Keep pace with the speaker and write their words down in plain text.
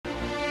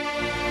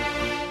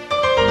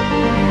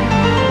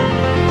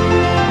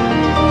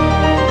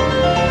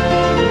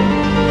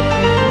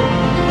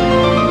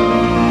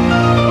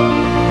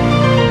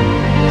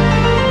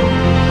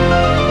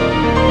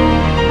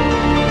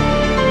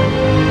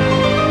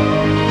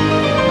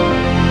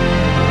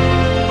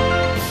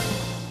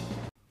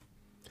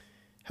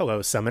Hello,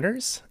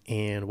 Summoners,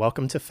 and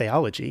welcome to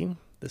Phaeology,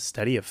 the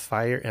study of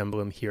Fire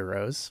Emblem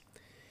heroes.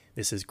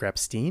 This is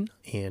Grepstein,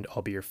 and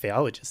I'll be your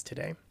Phaeologist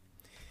today.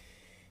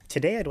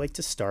 Today, I'd like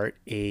to start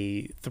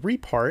a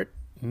three-part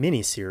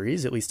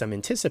mini-series. At least I'm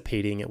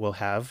anticipating it will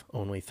have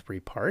only 3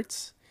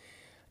 parts.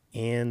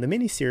 And the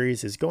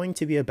mini-series is going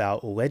to be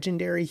about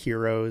legendary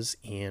heroes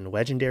and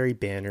legendary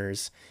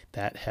banners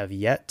that have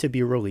yet to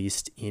be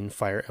released in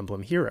Fire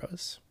Emblem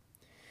Heroes.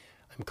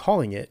 I'm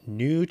calling it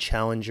New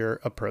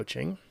Challenger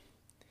Approaching.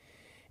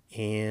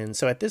 And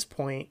so at this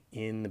point,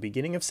 in the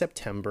beginning of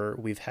September,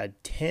 we've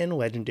had 10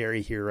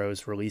 legendary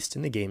heroes released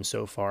in the game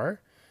so far.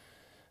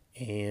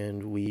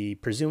 And we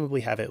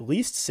presumably have at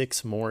least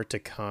 6 more to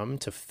come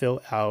to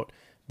fill out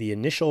the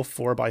initial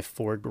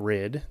 4x4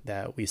 grid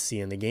that we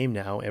see in the game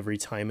now every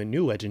time a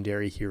new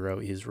legendary hero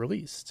is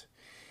released.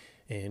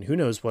 And who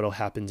knows what'll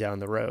happen down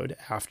the road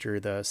after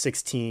the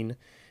 16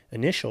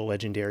 initial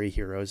legendary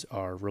heroes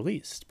are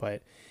released.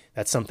 But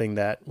that's something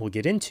that we'll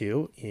get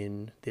into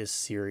in this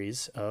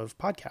series of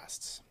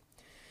podcasts.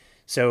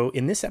 So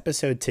in this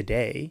episode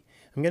today,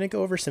 I'm going to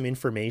go over some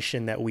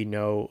information that we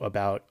know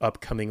about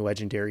upcoming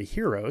legendary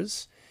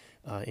heroes,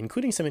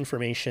 including some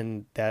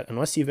information that,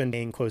 unless you've been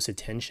paying close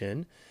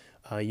attention,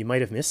 you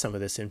might have missed some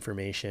of this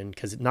information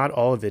because not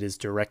all of it is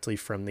directly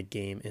from the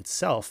game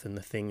itself and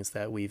the things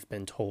that we've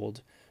been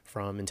told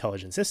from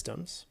Intelligent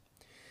Systems.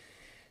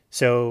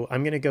 So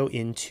I'm going to go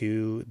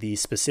into the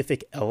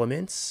specific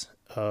elements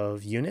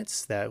of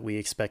units that we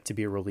expect to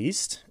be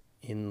released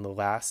in the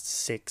last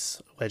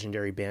 6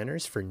 legendary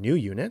banners for new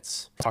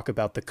units. Talk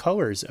about the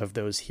colors of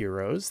those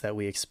heroes that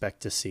we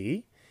expect to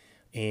see,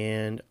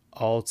 and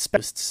all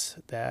boosts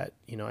that,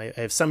 I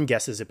have some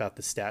guesses about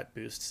the stat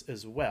boosts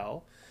as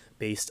well,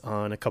 based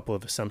on a couple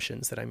of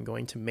assumptions that I'm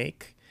going to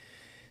make.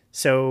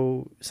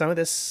 So some of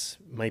this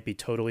might be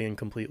totally and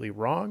completely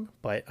wrong,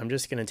 but I'm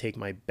just going to take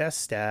my best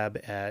stab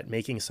at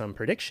making some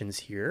predictions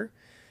here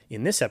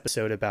in this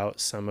episode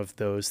about some of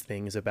those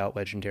things about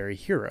legendary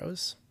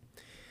heroes.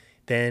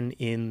 Then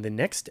in the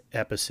next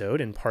episode,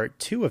 in part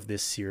 2 of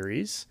this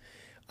series,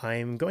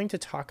 I'm going to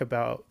talk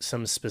about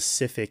some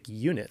specific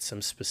units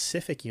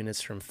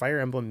from Fire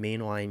Emblem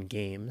mainline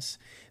games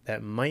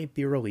that might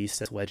be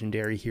released as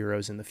legendary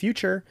heroes in the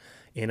future.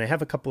 And I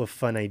have a couple of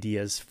fun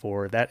ideas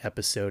for that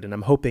episode, and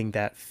I'm hoping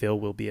that Phil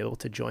will be able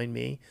to join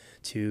me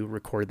to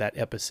record that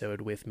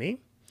episode with me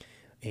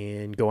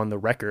and go on the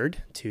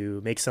record to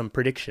make some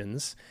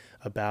predictions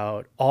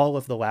about all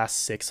of the last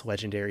 6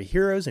 legendary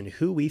heroes and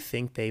who we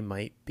think they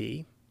might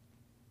be.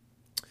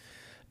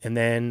 And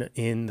then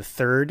in the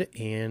third,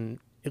 and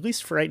at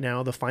least for right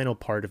now, the final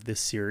part of this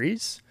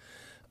series,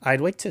 I'd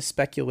like to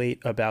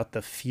speculate about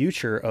the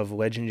future of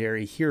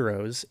legendary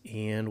heroes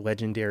and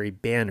legendary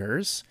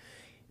banners,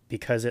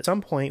 because at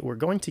some point we're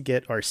going to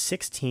get our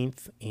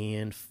 16th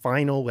and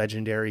final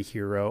legendary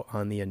hero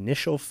on the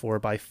initial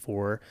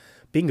 4x4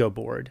 bingo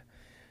board.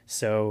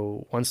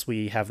 So once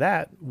we have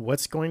that,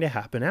 what's going to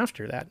happen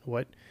after that?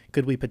 What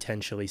could we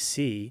potentially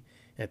see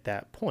at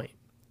that point?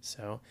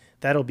 So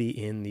that'll be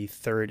in the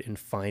third and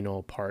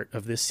final part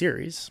of this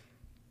series.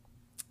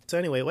 So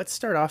anyway, let's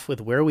start off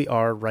with where we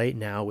are right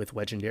now with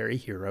legendary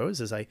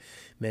heroes. As I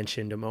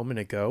mentioned a moment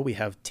ago, we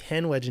have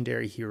 10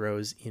 legendary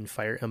heroes in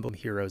Fire Emblem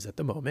Heroes at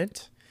the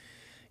moment.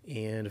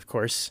 And of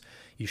course,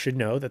 you should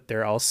know that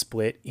they're all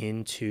split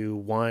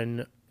into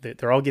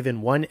they're all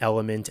given one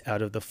element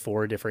out of the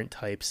 4 different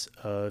types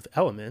of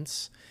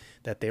elements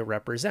that they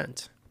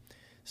represent.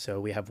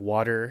 So we have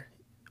water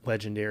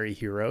legendary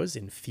heroes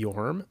in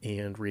Fjorm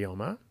and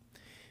Ryoma.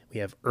 We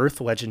have earth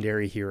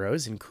legendary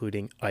heroes,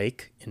 including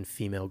Ike and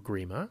female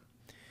Grima.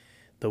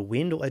 The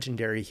wind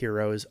legendary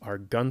heroes are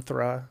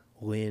Gunthra,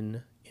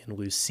 Lyn, and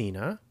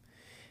Lucina.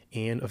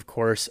 And of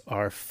course,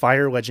 our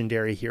fire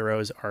legendary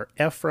heroes are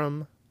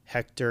Ephraim,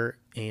 Hector,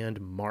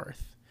 and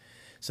Marth.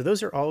 So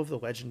those are all of the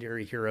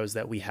legendary heroes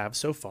that we have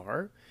so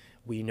far.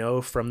 We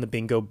know from the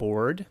bingo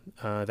board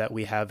that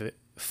we have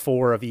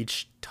 4 of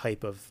each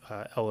type of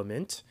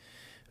element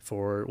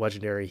for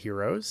legendary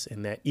heroes,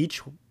 and that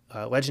each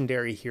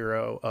legendary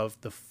hero of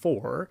the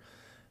 4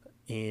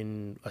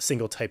 in a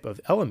single type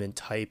of element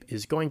type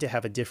is going to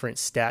have a different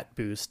stat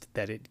boost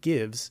that it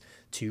gives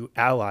to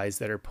allies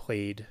that are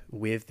played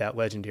with that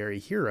legendary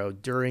hero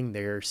during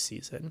their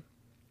season.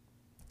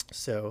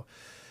 So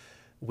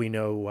we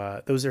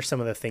know those are some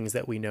of the things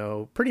that we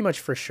know pretty much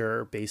for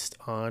sure based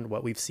on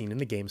what we've seen in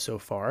the game so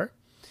far.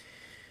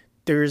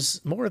 There's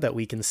more that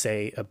we can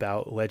say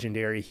about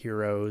legendary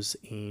heroes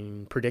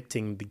in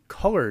predicting the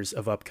colors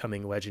of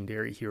upcoming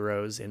legendary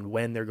heroes and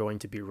when they're going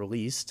to be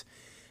released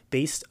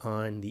based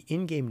on the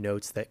in-game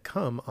notes that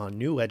come on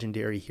new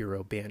legendary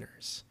hero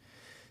banners.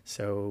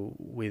 So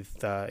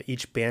with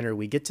each banner,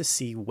 we get to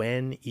see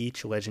when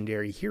each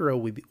legendary hero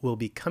will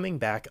be coming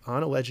back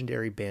on a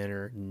legendary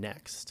banner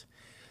next.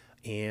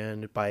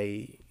 And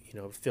by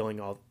filling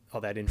all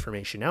that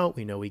information out,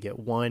 we know we get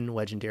 1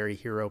 legendary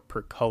hero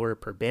per color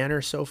per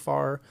banner so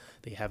far.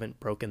 They haven't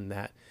broken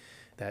that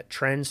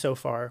trend so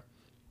far.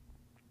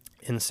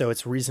 And so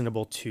it's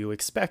reasonable to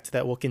expect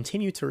that we'll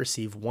continue to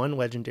receive one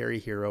legendary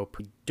hero. If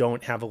we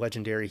don't have a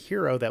legendary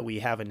hero that we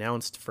have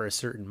announced for a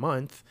certain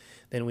month,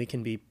 then we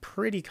can be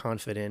pretty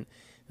confident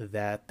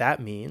that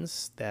that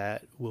means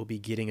that we'll be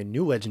getting a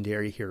new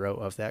legendary hero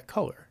of that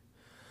color.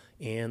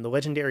 And the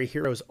legendary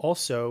heroes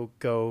also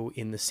go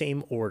in the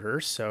same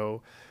order.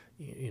 So,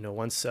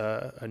 once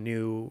a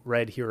new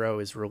red hero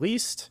is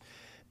released,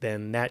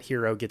 then that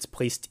hero gets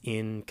placed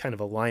in kind of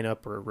a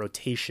lineup or a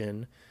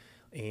rotation.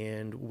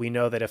 And we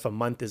know that if a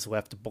month is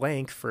left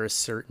blank for a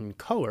certain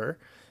color,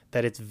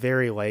 that it's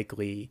very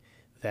likely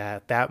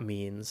that that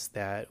means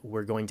that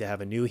we're going to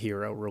have a new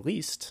hero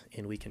released,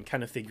 and we can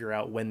kind of figure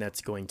out when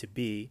that's going to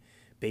be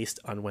based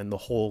on when the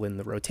hole in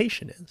the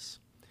rotation is.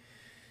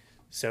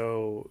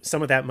 So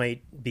some of that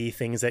might be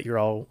things that you're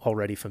all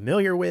already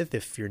familiar with.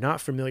 If you're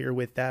not familiar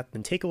with that,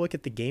 then take a look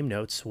at the game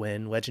notes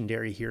when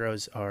legendary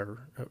heroes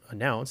are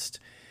announced,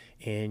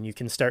 and you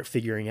can start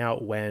figuring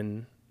out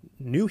when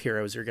new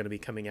heroes are going to be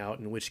coming out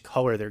and which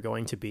color they're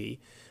going to be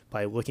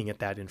by looking at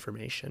that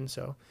information.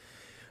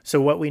 So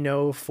what we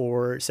know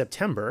for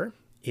September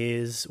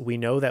is we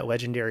know that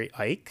legendary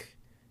Ike,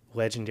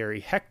 legendary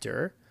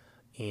Hector,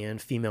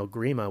 and female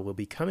Grima will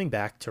be coming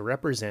back to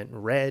represent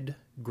red,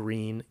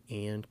 green,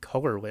 and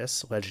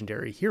colorless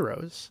legendary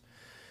heroes.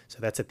 So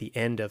that's at the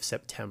end of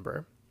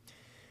September.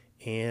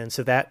 And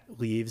so that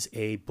leaves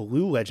a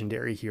blue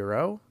legendary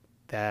hero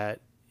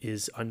that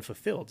is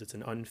unfulfilled. It's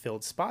an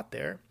unfilled spot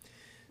there.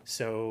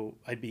 So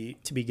I'd be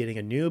getting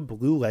a new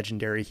blue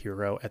legendary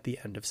hero at the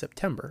end of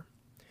September.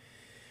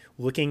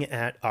 Looking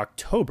at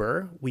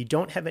October, we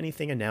don't have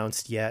anything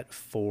announced yet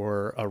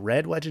for a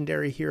red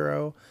legendary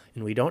hero,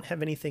 and we don't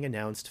have anything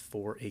announced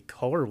for a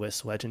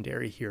colorless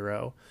legendary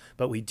hero,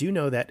 but we do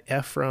know that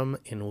Ephraim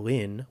and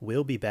Lynn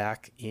will be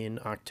back in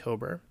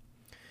October.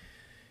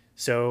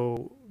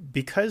 So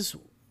because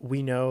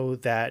we know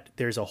that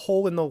there's a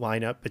hole in the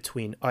lineup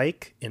between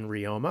Ike and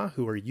Ryoma,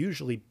 who are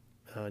usually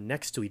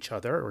next to each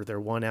other, or they're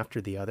one after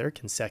the other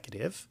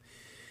consecutive,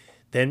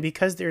 then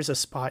because there's a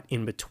spot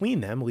in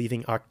between them,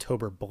 leaving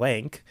October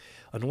blank,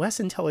 unless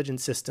Intelligent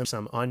Systems, for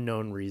some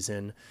unknown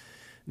reason,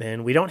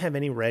 then we don't have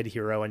any red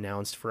hero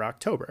announced for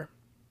October.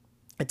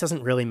 It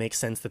doesn't really make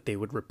sense that they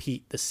would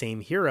repeat the same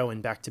hero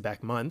in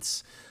back-to-back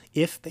months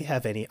if they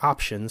have any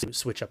options to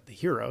switch up the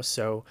hero.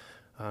 So,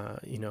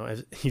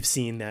 as you've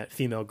seen that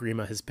female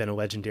Grima has been a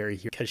legendary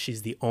hero because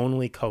she's the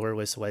only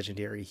colorless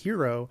legendary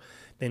hero,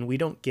 then we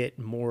don't get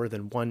more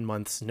than 1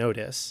 month's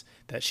notice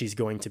that she's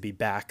going to be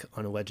back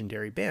on a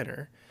legendary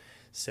banner.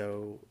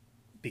 So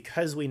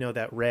because we know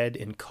that red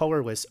and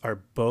colorless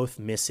are both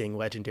missing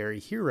legendary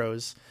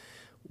heroes,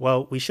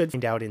 well, we should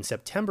find out in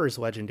September's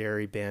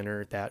legendary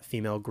banner that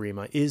female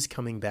Grima is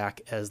coming back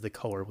as the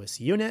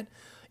colorless unit,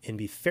 and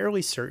be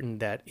fairly certain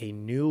that a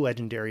new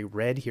legendary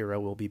red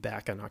hero will be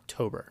back in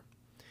October.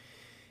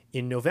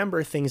 In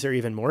November, things are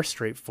even more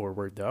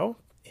straightforward, though,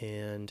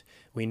 and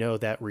we know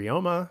that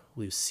Ryoma,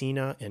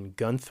 Lucina, and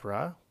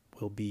Gunthra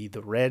will be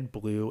the red,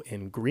 blue,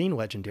 and green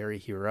legendary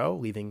hero,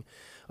 leaving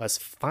us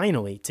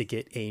finally to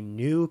get a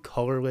new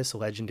colorless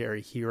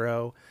legendary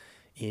hero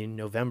in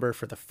November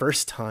for the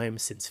first time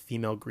since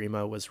female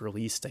Grima was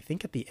released, I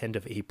think at the end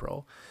of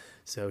April.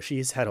 So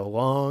she's had a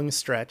long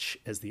stretch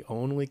as the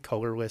only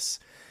colorless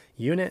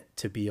unit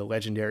to be a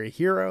legendary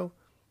hero,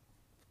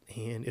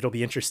 and it'll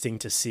be interesting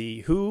to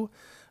see who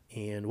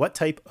and what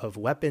type of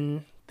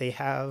weapon they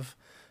have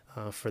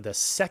for the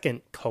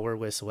second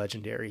colorless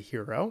legendary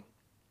hero.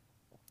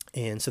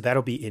 And so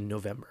that'll be in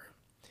November.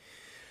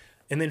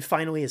 And then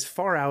finally, as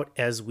far out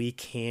as we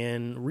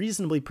can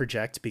reasonably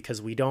project,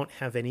 because we don't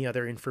have any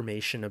other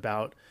information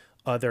about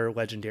other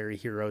legendary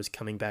heroes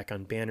coming back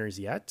on banners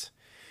yet,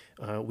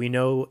 we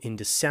know in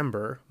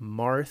December,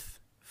 Marth,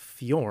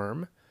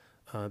 Fjorm,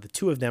 the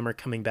two of them are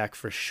coming back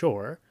for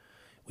sure.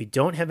 We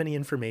don't have any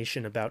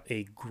information about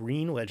a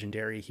green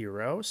legendary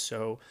hero,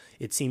 so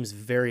it seems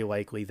very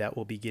likely that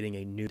we'll be getting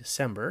a new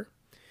December.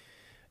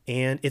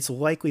 And it's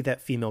likely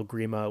that female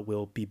Grima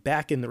will be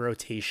back in the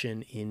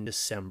rotation in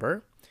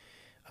December.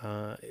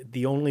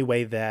 The only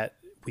way that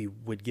we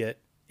would get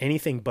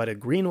anything but a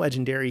green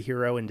legendary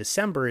hero in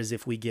December is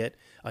if we get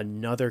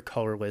another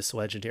colorless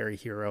legendary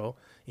hero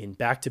in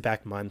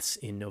back-to-back months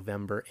in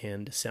November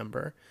and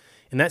December.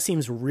 And that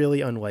seems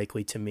really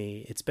unlikely to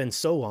me. It's been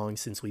so long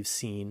since we've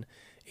seen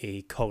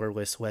a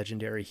colorless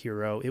legendary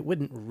hero. It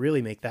wouldn't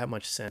really make that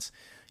much sense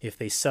if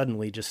they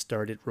suddenly just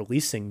started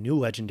releasing new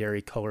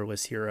legendary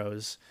colorless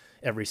heroes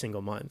every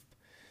single month.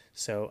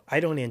 So I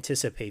don't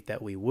anticipate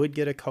that we would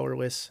get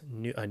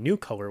a new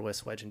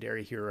colorless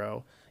legendary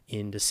hero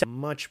in December.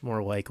 Much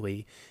more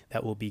likely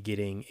that we'll be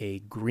getting a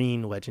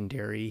green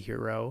legendary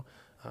hero,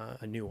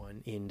 a new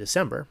one in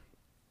December.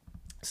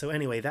 So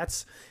anyway,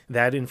 that's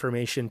that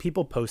information.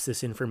 People post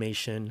this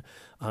information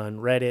on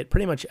Reddit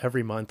pretty much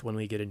every month when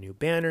we get a new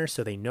banner,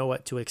 so they know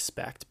what to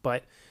expect.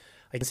 But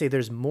I can say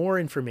there's more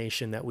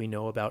information that we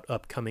know about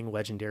upcoming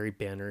legendary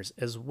banners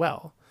as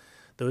well.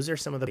 Those are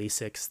some of the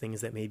basics, things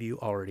that maybe you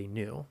already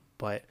knew.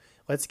 But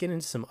let's get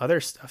into some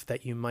other stuff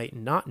that you might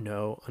not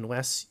know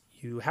unless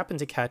you happen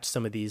to catch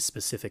some of these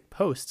specific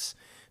posts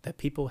that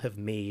people have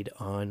made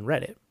on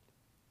Reddit.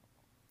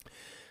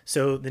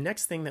 So the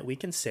next thing that we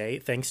can say,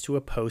 thanks to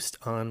a post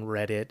on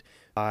Reddit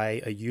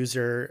by a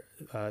user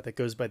that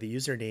goes by the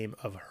username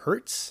of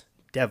Hertz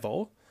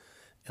Devil,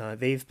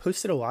 they've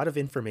posted a lot of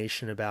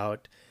information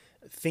about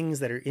things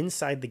that are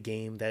inside the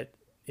game, that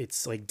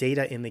it's like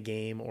data in the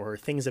game or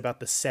things about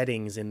the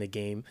settings in the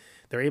game.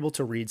 They're able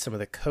to read some of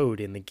the code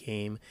in the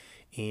game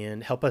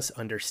and help us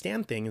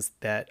understand things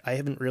that I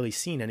haven't really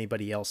seen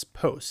anybody else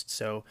post.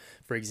 So,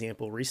 for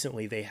example,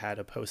 recently they had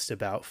a post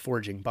about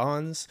forging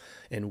bonds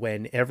and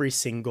when every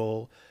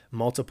single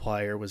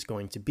multiplier was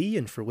going to be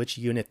and for which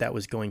unit that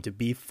was going to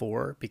be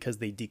for, because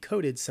they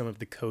decoded some of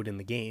the code in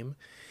the game.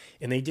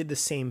 And they did the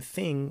same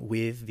thing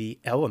with the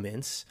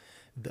elements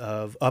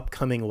of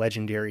upcoming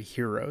legendary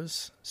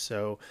heroes.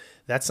 So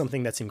that's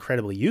something that's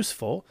incredibly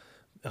useful.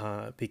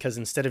 Because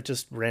instead of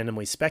just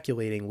randomly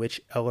speculating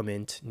which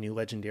element new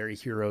legendary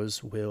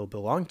heroes will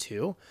belong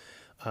to,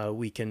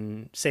 we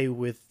can say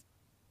with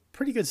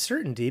pretty good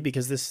certainty,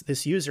 because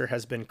this user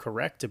has been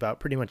correct about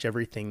pretty much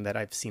everything that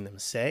I've seen them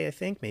say, I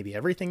think, maybe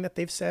everything that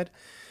they've said.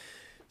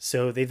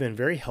 So they've been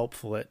very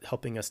helpful at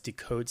helping us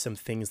decode some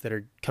things that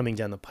are coming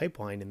down the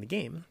pipeline in the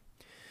game.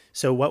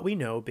 So what we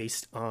know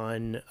based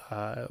on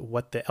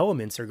what the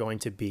elements are going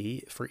to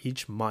be for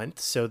each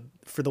month. So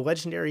for the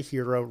legendary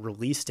hero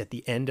released at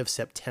the end of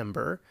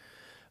September,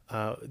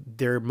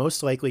 they're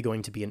most likely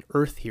going to be an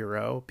Earth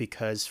hero,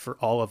 because for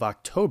all of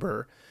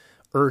October,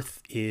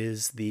 Earth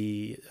is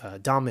the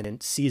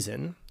dominant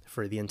season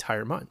for the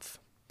entire month.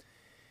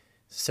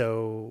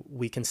 So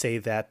we can say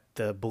that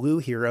the blue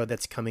hero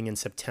that's coming in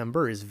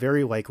September is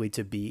very likely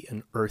to be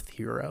an Earth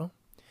hero.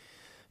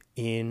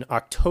 In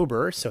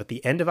October, so at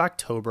the end of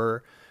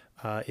October,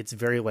 it's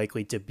very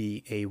likely to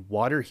be a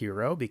water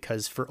hero,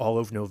 because for all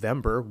of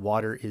November,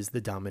 water is the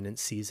dominant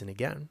season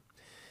again.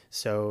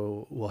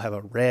 So we'll have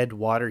a red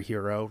water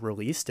hero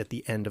released at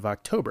the end of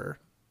October.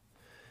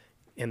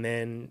 And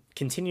then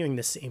continuing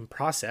the same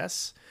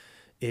process,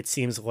 it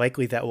seems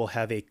likely that we'll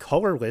have a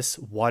colorless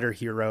water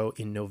hero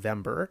in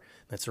November.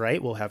 That's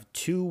right, we'll have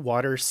 2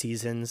 water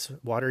seasons,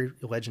 water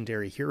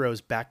legendary heroes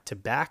back to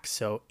back,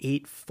 so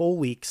 8 full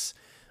weeks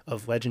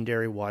of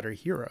legendary water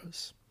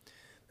heroes.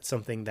 It's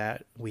something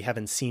that we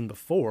haven't seen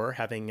before,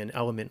 having an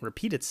element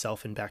repeat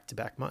itself in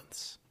back-to-back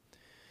months.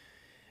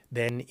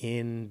 Then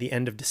in the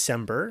end of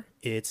December,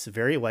 it's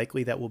very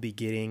likely that we'll be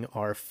getting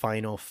our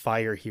final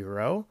fire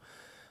hero.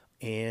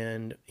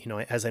 And,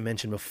 as I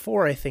mentioned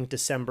before, I think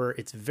December,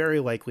 it's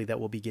very likely that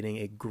we'll be getting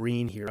a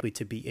green hero,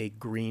 to be a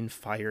green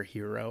fire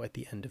hero at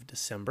the end of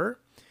December,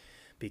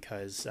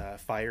 because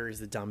fire is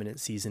the dominant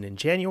season in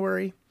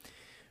January.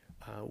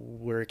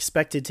 We're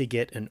expected to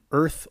get an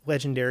Earth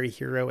legendary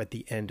hero at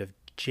the end of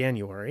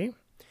January,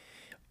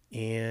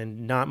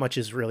 and not much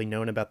is really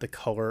known about the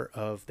color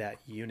of that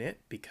unit,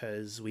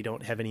 because we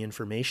don't have any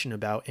information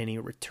about any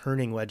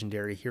returning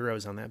legendary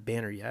heroes on that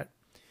banner yet.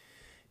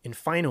 And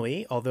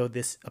finally, although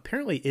this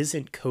apparently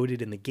isn't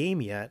coded in the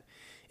game yet,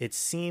 it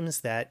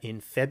seems that in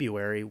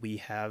February we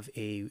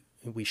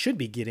should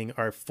be getting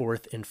our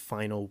 4th and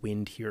final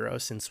wind hero,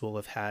 since we'll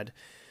have had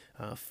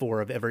 4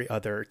 of every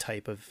other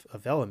type of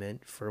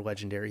element for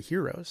legendary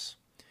heroes.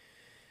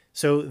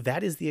 So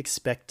that is the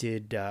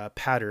expected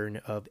pattern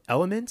of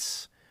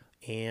elements,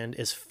 and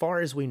as far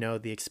as we know,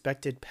 the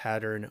expected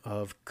pattern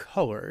of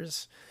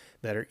colors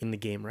that are in the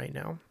game right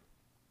now.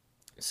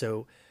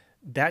 So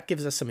that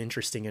gives us some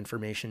interesting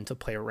information to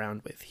play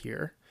around with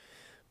here.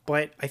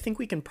 But I think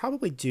we can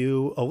probably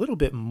do a little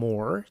bit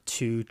more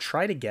to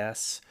try to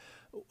guess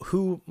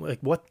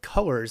what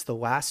colors the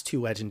last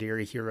 2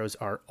 legendary heroes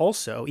are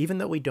also, even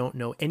though we don't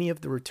know any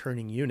of the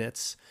returning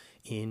units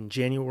in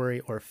January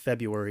or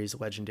February's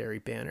legendary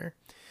banner.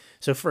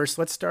 So first,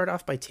 let's start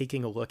off by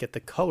taking a look at the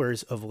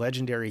colors of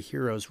legendary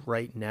heroes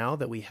right now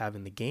that we have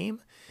in the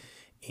game,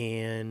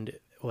 and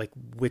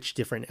which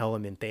different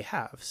element they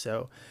have.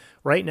 So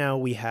right now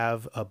we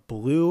have a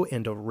blue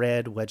and a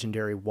red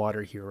legendary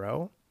water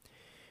hero.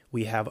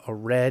 We have a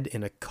red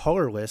and a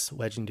colorless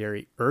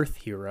legendary earth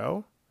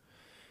hero.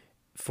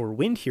 For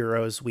wind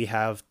heroes, we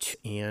have 2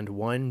 and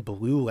 1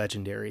 blue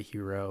legendary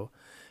hero.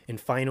 And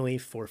finally,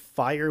 for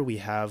fire, we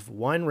have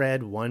 1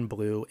 red, 1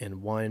 blue,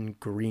 and 1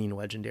 green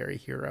legendary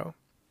hero.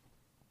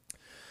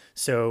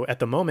 So at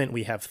the moment,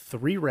 we have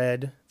 3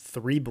 red,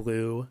 3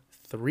 blue,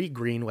 3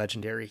 green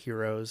legendary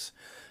heroes,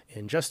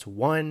 and just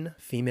 1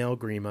 female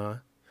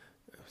Grima,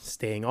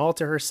 staying all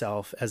to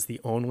herself as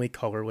the only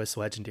colorless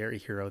legendary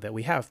hero that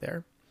we have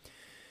there.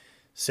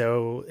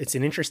 So it's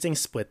an interesting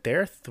split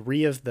there.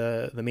 3 of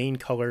the main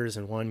colors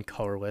and 1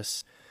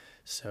 colorless.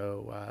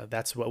 So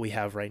that's what we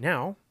have right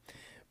now.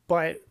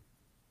 But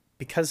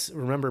because,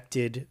 remember,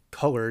 did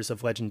colors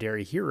of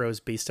legendary heroes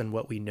based on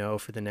what we know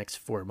for the next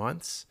 4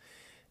 months.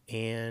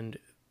 And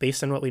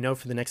based on what we know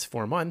for the next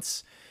 4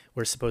 months,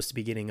 we're supposed to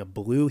be getting a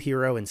blue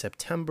hero in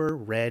September,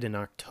 red in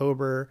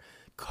October,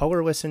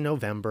 colorless in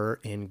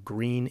November, and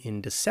green in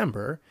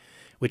December,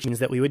 which means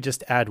that we would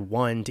just add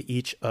 1 to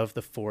each of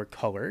the 4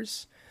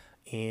 colors.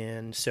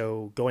 And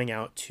so going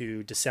out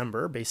to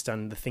December, based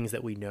on the things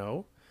that we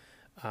know,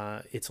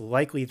 it's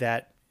likely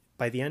that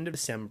by the end of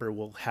December,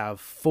 we'll have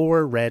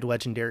 4 red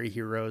legendary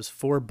heroes,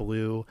 4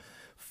 blue,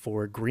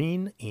 4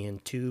 green,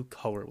 and 2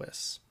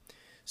 colorless.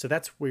 So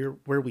that's where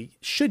we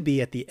should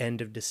be at the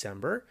end of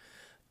December.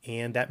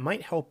 And that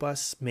might help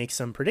us make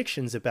some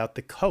predictions about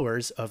the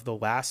colors of the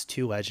last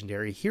 2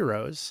 legendary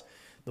heroes,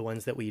 the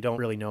ones that we don't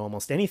really know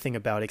almost anything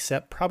about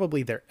except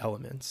probably their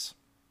elements.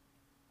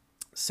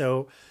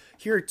 So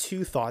here are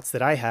 2 thoughts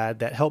that I had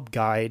that help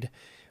guide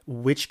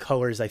which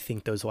colors I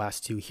think those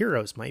last 2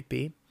 heroes might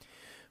be.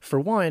 For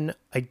one,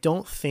 I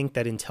don't think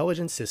that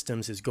Intelligent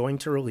Systems is going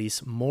to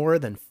release more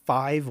than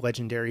 5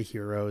 legendary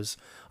heroes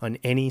on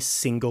any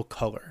single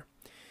color.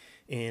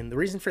 And the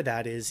reason for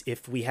that is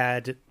if we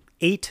had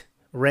 8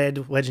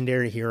 red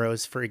legendary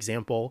heroes, for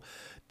example,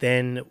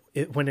 then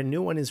when a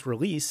new one is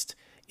released,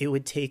 it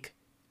would take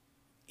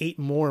 8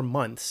 more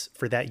months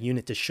for that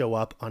unit to show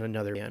up on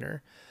another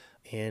banner.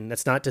 And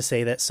that's not to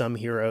say that some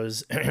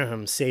heroes,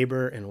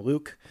 Saber and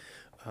Luke,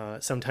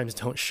 sometimes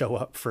don't show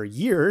up for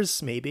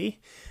years, maybe.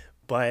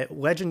 But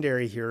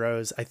legendary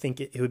heroes, I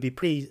think it would be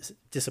pretty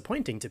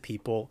disappointing to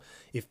people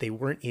if they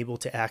weren't able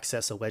to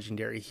access a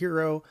legendary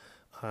hero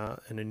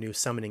in a new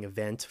summoning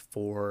event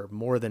for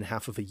more than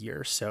half of a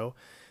year. So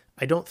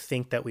I don't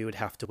think that we would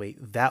have to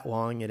wait that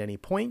long at any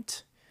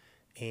point.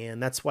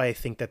 And that's why I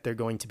think that they're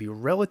going to be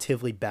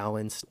relatively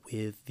balanced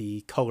with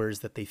the colors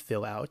that they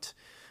fill out.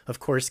 Of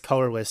course,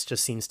 colorless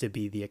just seems to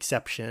be the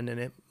exception, and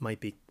it might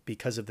be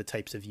because of the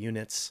types of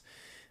units,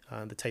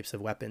 the types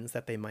of weapons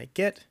that they might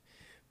get.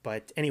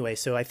 But anyway,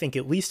 so I think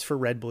at least for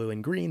red, blue,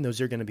 and green,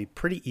 those are going to be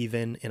pretty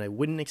even, and I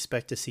wouldn't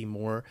expect to see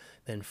more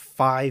than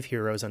 5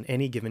 heroes on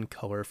any given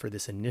color for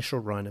this initial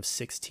run of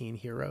 16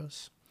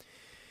 heroes.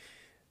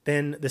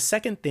 Then the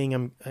second thing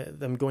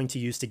I'm going to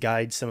use to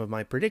guide some of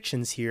my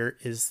predictions here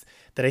is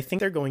that I think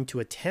they're going to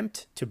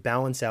attempt to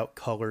balance out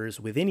colors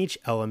within each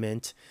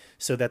element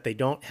so that they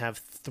don't have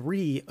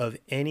 3 of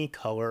any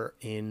color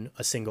in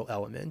a single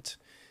element.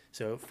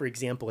 So, for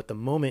example, at the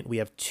moment, we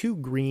have 2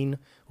 green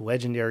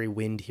legendary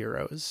wind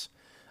heroes.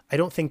 I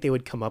don't think they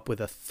would come up with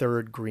a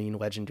 3rd green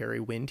legendary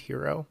wind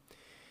hero.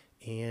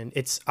 And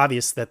it's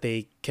obvious that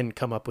they can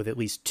come up with at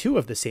least 2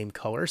 of the same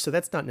color, so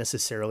that's not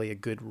necessarily a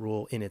good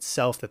rule in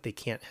itself that they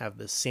can't have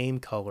the same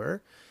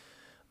color,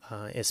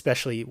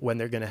 especially when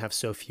they're going to have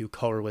so few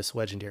colorless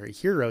legendary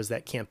heroes.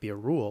 That can't be a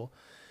rule.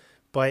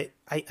 But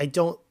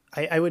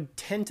I would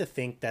tend to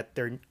think that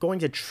they're going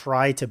to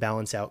try to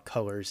balance out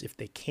colors if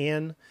they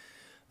can.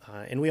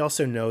 And we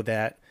also know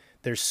that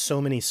there's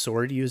so many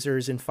sword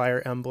users in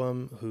Fire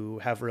Emblem who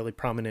have really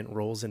prominent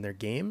roles in their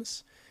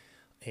games.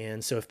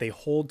 And so if they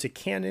hold to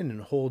canon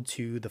and hold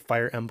to the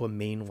Fire Emblem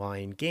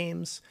mainline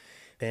games,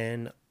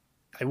 then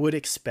I would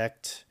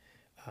expect,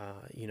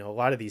 a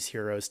lot of these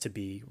heroes to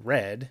be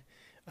red.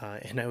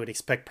 And I would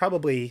expect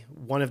probably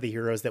one of the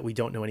heroes that we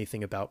don't know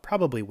anything about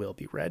probably will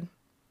be red.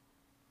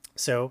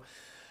 So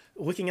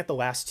looking at the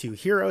last 2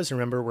 heroes,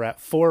 remember we're at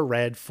 4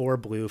 red, 4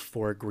 blue,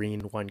 4 green,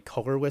 1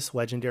 colorless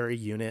legendary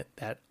unit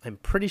that I'm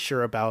pretty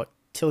sure about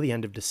till the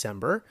end of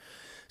December.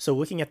 So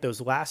looking at those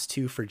last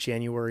 2 for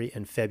January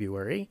and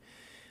February,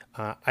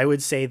 I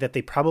would say that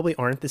they probably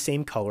aren't the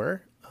same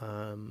color.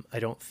 I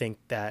don't think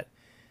that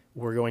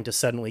we're going to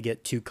suddenly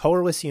get 2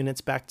 colorless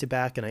units back to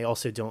back. And I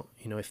also don't,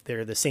 if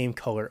they're the same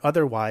color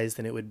otherwise,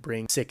 then it would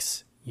bring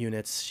 6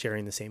 units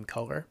sharing the same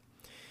color.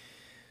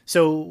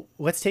 So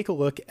let's take a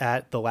look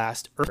at the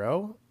last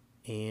hero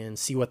and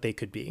see what they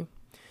could be.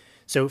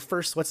 So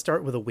first, let's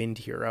start with a wind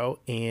hero.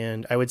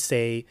 And I would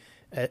say,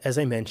 as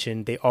I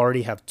mentioned, they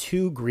already have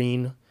 2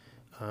 green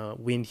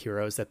wind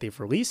heroes that they've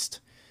released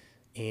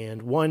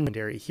and 1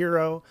 legendary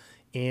hero.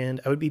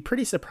 And I would be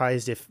pretty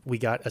surprised if we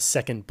got a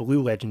 2nd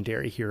blue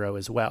legendary hero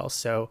as well.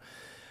 So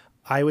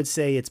I would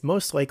say it's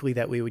most likely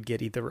that we would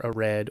get either a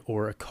red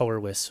or a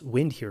colorless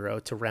wind hero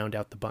to round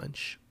out the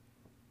bunch.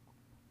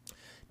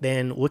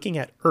 Then looking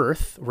at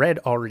Earth, red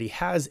already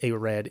has a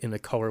red and a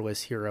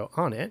colorless hero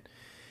on it.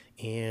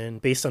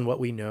 And based on what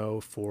we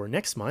know for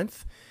next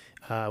month,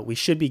 we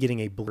should be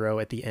getting a blue hero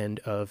at the end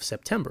of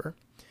September.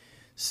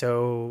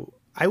 So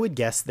I would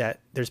guess that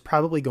there's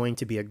probably going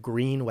to be a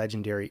green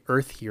legendary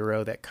Earth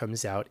hero that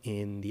comes out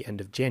in the end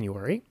of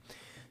January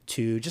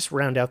to just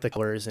round out the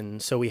colors.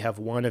 And so we have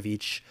 1 of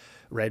each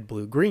red,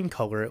 blue, green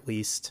color at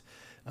least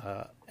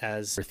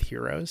as Earth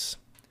heroes.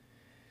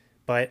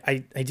 But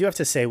I do have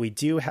to say we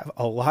do have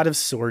a lot of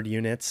sword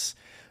units.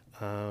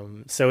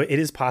 So it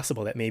is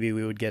possible that maybe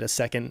we would get a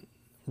 2nd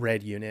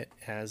red unit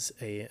as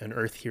an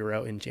Earth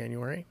hero in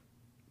January.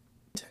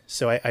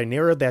 So I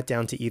narrowed that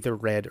down to either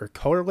red or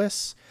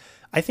colorless.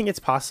 I think it's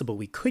possible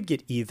we could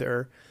get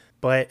either,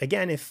 but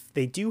again, if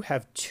they do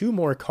have 2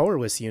 more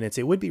colorless units,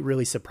 it would be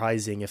really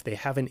surprising if they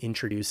haven't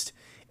introduced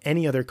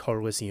any other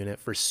colorless unit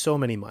for so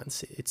many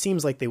months. It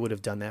seems like they would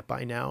have done that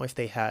by now if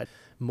they had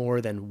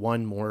more than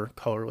 1 more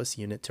colorless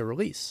unit to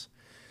release.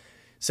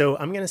 So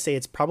I'm going to say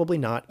it's probably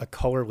not a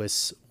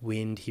colorless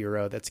wind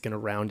hero that's going to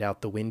round out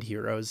the wind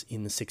heroes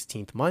in the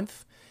 16th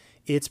month.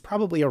 It's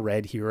probably a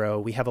red hero.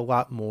 We have a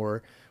lot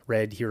more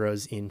red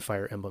heroes in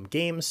Fire Emblem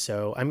games.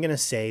 So I'm going to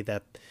say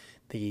that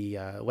the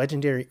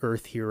legendary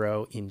Earth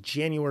hero in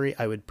January,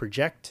 I would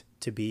project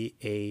to be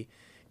a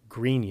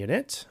green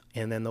unit.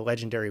 And then the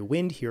legendary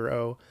Wind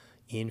hero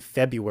in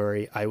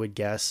February, I would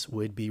guess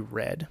would be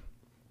red.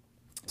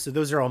 So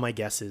those are all my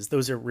guesses.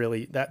 Those are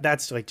really,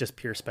 that's like just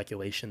pure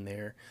speculation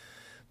there.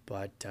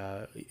 But,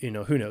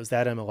 who knows?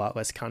 That I'm a lot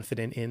less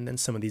confident in than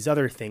some of these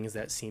other things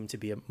that seem to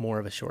be more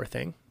of a sure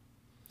thing.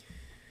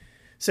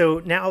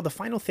 So now the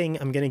final thing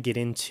I'm going to get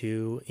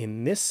into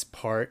in this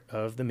part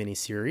of the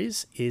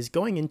miniseries is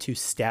going into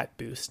stat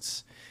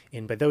boosts.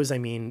 And by those, I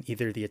mean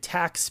either the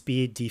attack,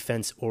 speed,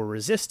 defense, or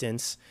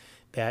resistance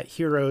that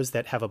heroes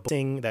that have a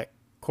thing that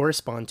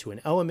correspond to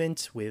an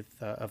element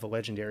of a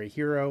legendary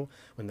hero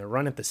when they're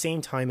run at the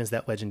same time as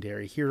that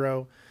legendary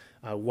hero,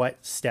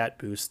 what stat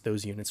boost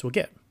those units will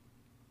get.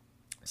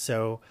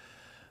 So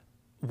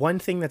one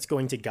thing that's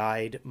going to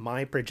guide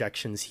my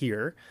projections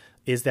here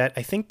is that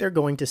I think they're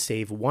going to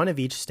save one of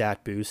each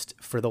stat boost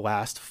for the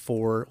last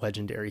 4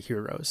 legendary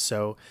heroes.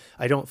 So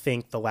I don't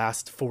think the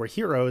last 4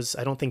 heroes,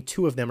 I don't think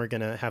 2 of them are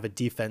going to have a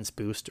defense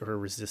boost or a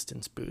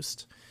resistance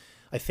boost.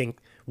 I think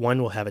one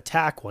will have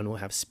attack, one will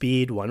have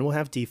speed, one will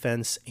have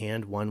defense,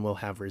 and one will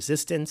have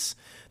resistance,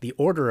 the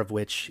order of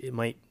which it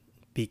might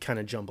be kind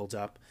of jumbled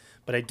up,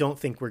 but I don't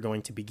think we're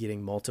going to be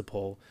getting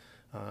multiple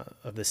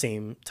of the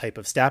same type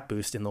of stat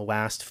boost in the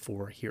last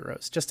 4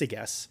 heroes, just a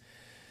guess.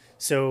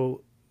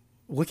 So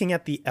looking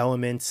at the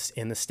elements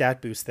and the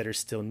stat boosts that are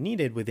still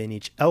needed within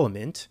each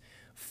element,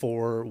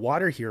 for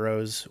water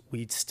heroes,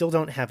 we still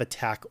don't have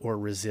attack or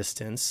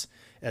resistance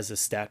as a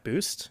stat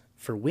boost.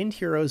 For wind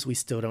heroes, we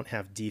still don't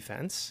have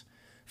defense.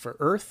 For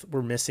earth,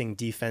 we're missing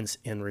defense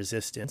and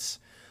resistance.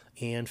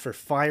 And for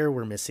fire,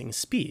 we're missing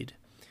speed.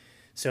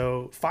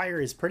 So fire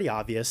is pretty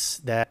obvious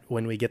that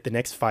when we get the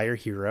next fire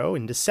hero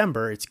in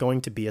December, it's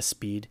going to be a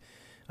speed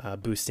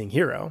boosting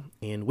hero.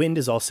 And wind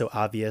is also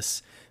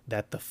obvious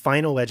that the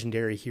final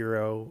legendary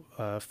hero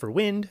for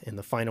wind and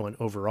the final one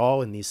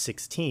overall in these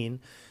 16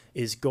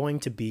 is going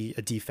to be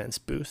a defense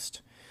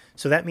boost.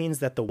 So that means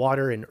that the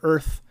water and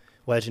earth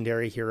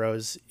legendary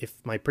heroes, if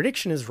my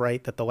prediction is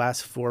right, that the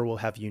last 4 will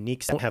have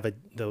unique,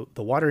 the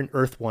water and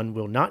earth one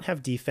will not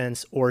have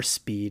defense or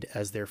speed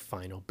as their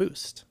final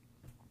boost.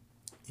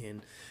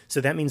 And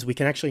so that means we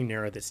can actually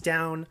narrow this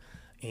down.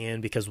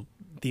 And because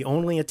the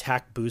only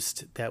attack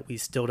boost that we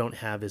still don't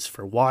have is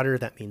for water,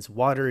 that means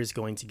water is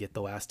going to get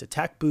the last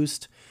attack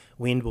boost,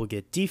 wind will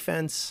get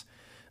defense,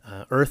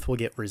 earth will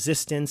get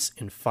resistance,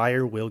 and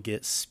fire will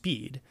get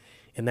speed.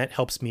 And that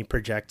helps me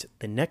project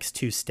the next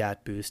 2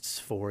 stat boosts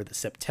for the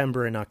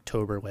September and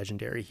October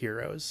legendary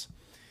heroes.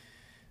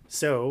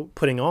 So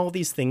putting all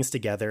these things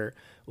together,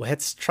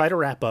 let's try to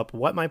wrap up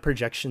what my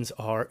projections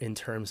are in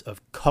terms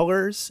of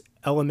colors,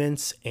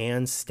 elements,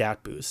 and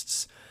stat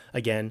boosts.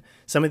 Again,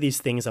 some of these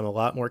things I'm a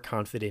lot more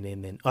confident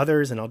in than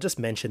others, and I'll just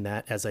mention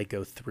that as I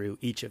go through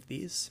each of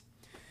these.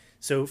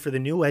 So for the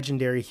new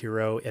legendary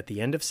hero at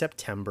the end of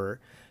September,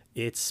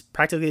 it's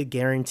practically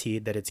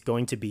guaranteed that it's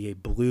going to be a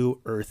blue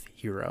earth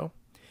hero.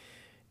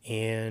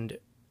 And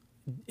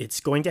it's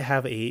going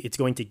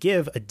to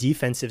give a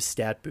defensive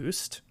stat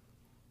boost,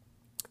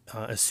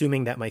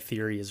 assuming that my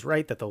theory is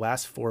right, that the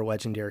last 4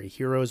 legendary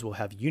heroes will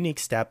have unique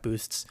stat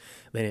boosts,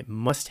 then it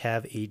must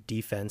have a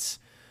defense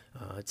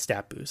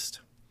stat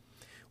boost.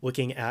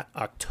 Looking at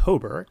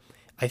October,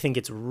 I think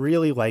it's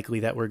really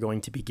likely that we're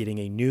going to be getting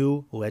a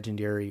new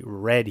legendary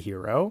red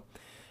hero.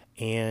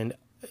 And,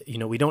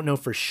 we don't know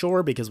for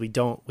sure because we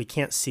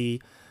can't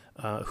see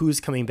who's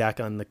coming back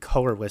on the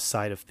colorless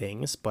side of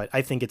things, but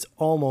I think it's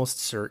almost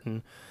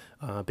certain,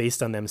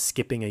 based on them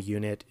skipping a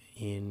unit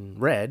in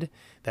red,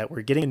 that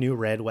we're getting a new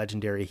red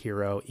legendary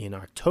hero in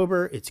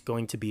October. It's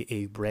going to be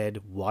a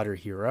red water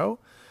hero,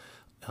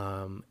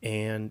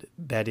 and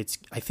that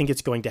I think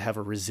it's going to have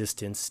a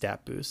resistance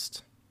stat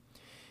boost.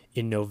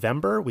 In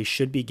November, we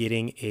should be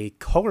getting a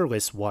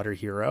colorless water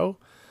hero,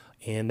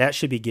 and that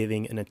should be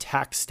giving an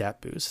attack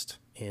stat boost.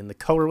 And the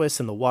colorless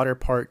and the water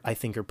part, I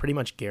think, are pretty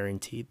much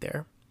guaranteed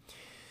there.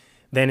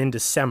 Then in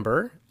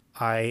December,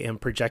 I am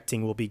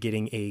projecting we'll be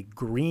getting a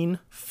green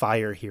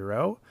fire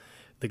hero.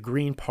 The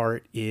green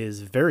part is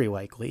very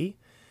likely.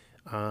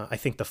 I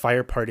think the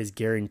fire part is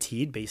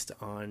guaranteed based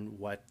on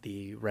what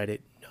the Reddit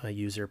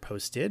user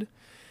posted.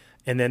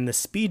 And then the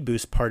speed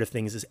boost part of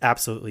things is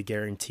absolutely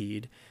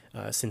guaranteed,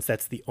 since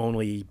that's the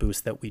only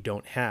boost that we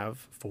don't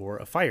have for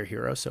a fire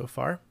hero so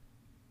far.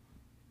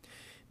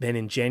 Then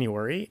in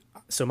January,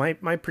 so my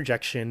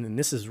projection, and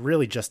this is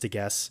really just a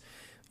guess,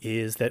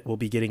 is that we'll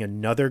be getting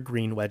another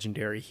green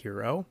legendary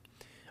hero.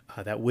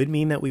 That would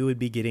mean that we would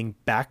be getting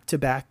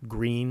back-to-back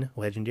green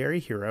legendary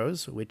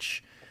heroes,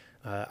 which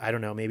I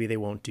don't know, maybe they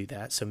won't do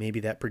that. So maybe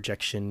that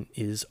projection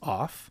is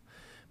off,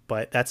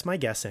 but that's my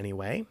guess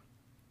anyway.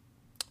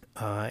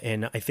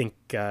 And I think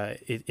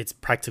it's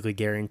practically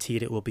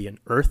guaranteed it will be an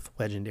earth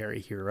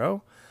legendary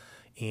hero.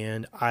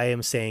 And I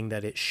am saying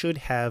that it should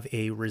have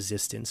a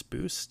resistance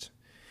boost.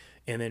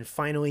 And then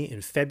finally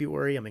in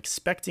February, I'm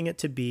expecting it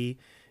to be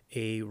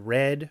a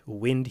red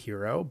wind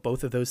hero.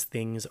 Both of those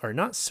things are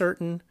not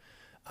certain,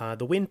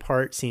 The win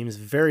part seems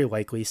very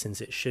likely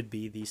since it should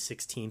be the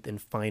 16th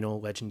and final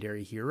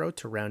legendary hero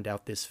to round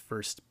out this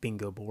first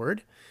bingo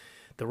board.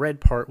 The red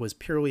part was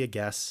purely a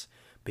guess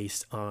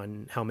based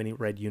on how many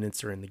red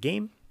units are in the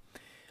game.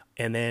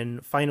 And then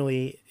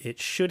finally, it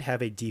should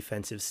have a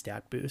defensive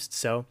stat boost.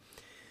 So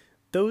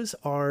those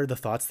are the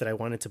thoughts that I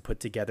wanted to put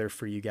together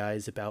for you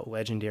guys about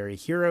legendary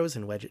heroes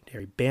and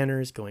legendary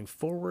banners going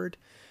forward.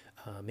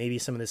 Maybe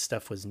some of this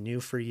stuff was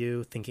new for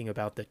you, thinking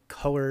about the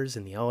colors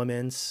and the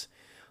elements,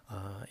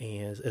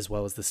 and as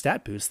well as the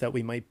stat boost that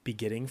we might be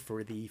getting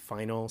for the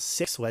final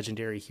 6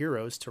 legendary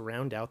heroes to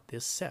round out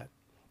this set.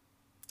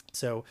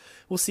 So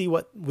we'll see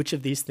which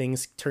of these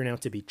things turn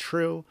out to be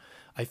true.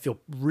 I feel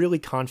really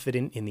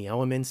confident in the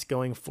elements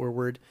going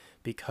forward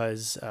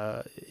because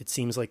it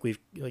seems like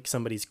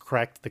somebody's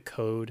cracked the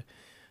code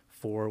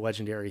for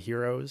legendary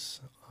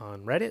heroes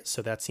on Reddit,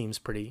 so that seems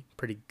pretty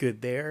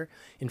good there.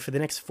 And for the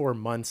next 4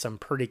 months, I'm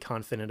pretty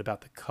confident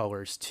about the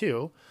colors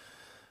too.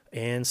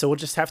 And so we'll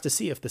just have to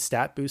see if the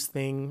stat boost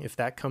thing, if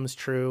that comes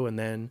true, and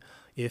then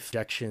if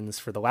projections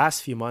for the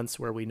last few months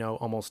where we know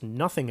almost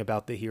nothing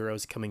about the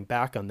heroes coming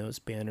back on those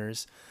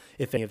banners,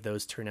 if any of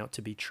those turn out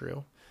to be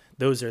true.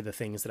 Those are the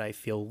things that I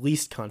feel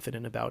least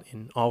confident about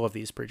in all of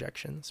these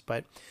projections.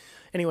 But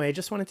anyway, I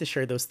just wanted to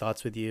share those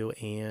thoughts with you,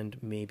 and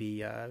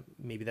maybe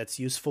that's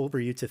useful for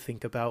you to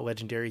think about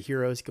legendary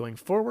heroes going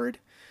forward.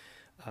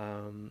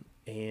 And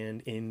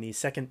in the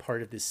second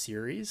part of this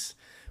series,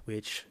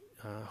 which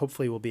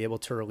hopefully we'll be able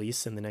to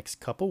release in the next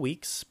couple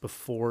weeks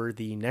before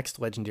the next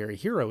legendary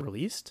hero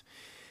released,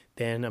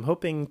 then I'm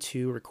hoping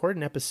to record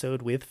an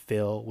episode with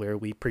Phil where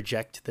we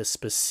project the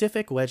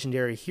specific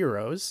legendary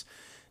heroes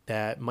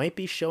that might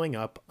be showing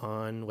up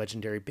on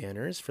legendary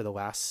banners for the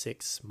last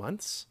 6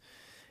 months.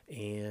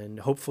 And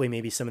hopefully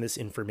maybe some of this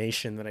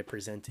information that I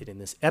presented in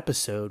this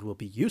episode will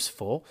be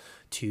useful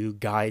to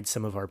guide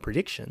some of our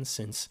predictions,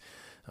 since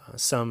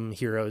some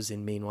heroes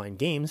in mainline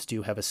games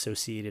do have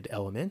associated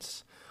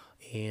elements,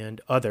 and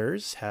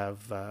others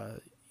have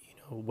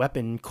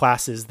weapon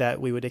classes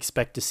that we would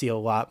expect to see a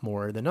lot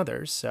more than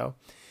others. So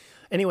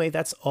anyway,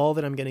 that's all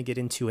that I'm going to get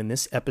into in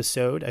this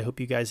episode. I hope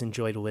you guys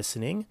enjoyed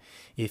listening.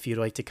 If you'd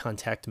like to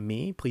contact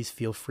me, please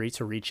feel free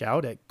to reach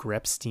out at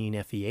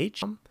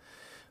grepsteinfeh.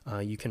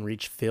 You can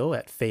reach Phil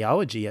at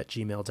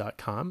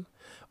phaology@gmail.com,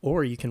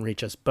 or you can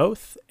reach us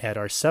both at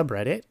our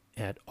subreddit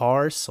at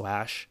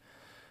r/phaology.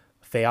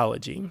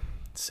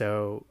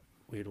 So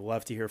we'd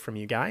love to hear from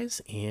you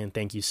guys, and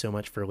thank you so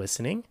much for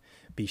listening.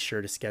 Be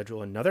sure to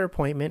schedule another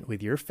appointment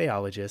with your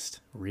phaologist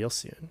real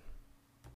soon.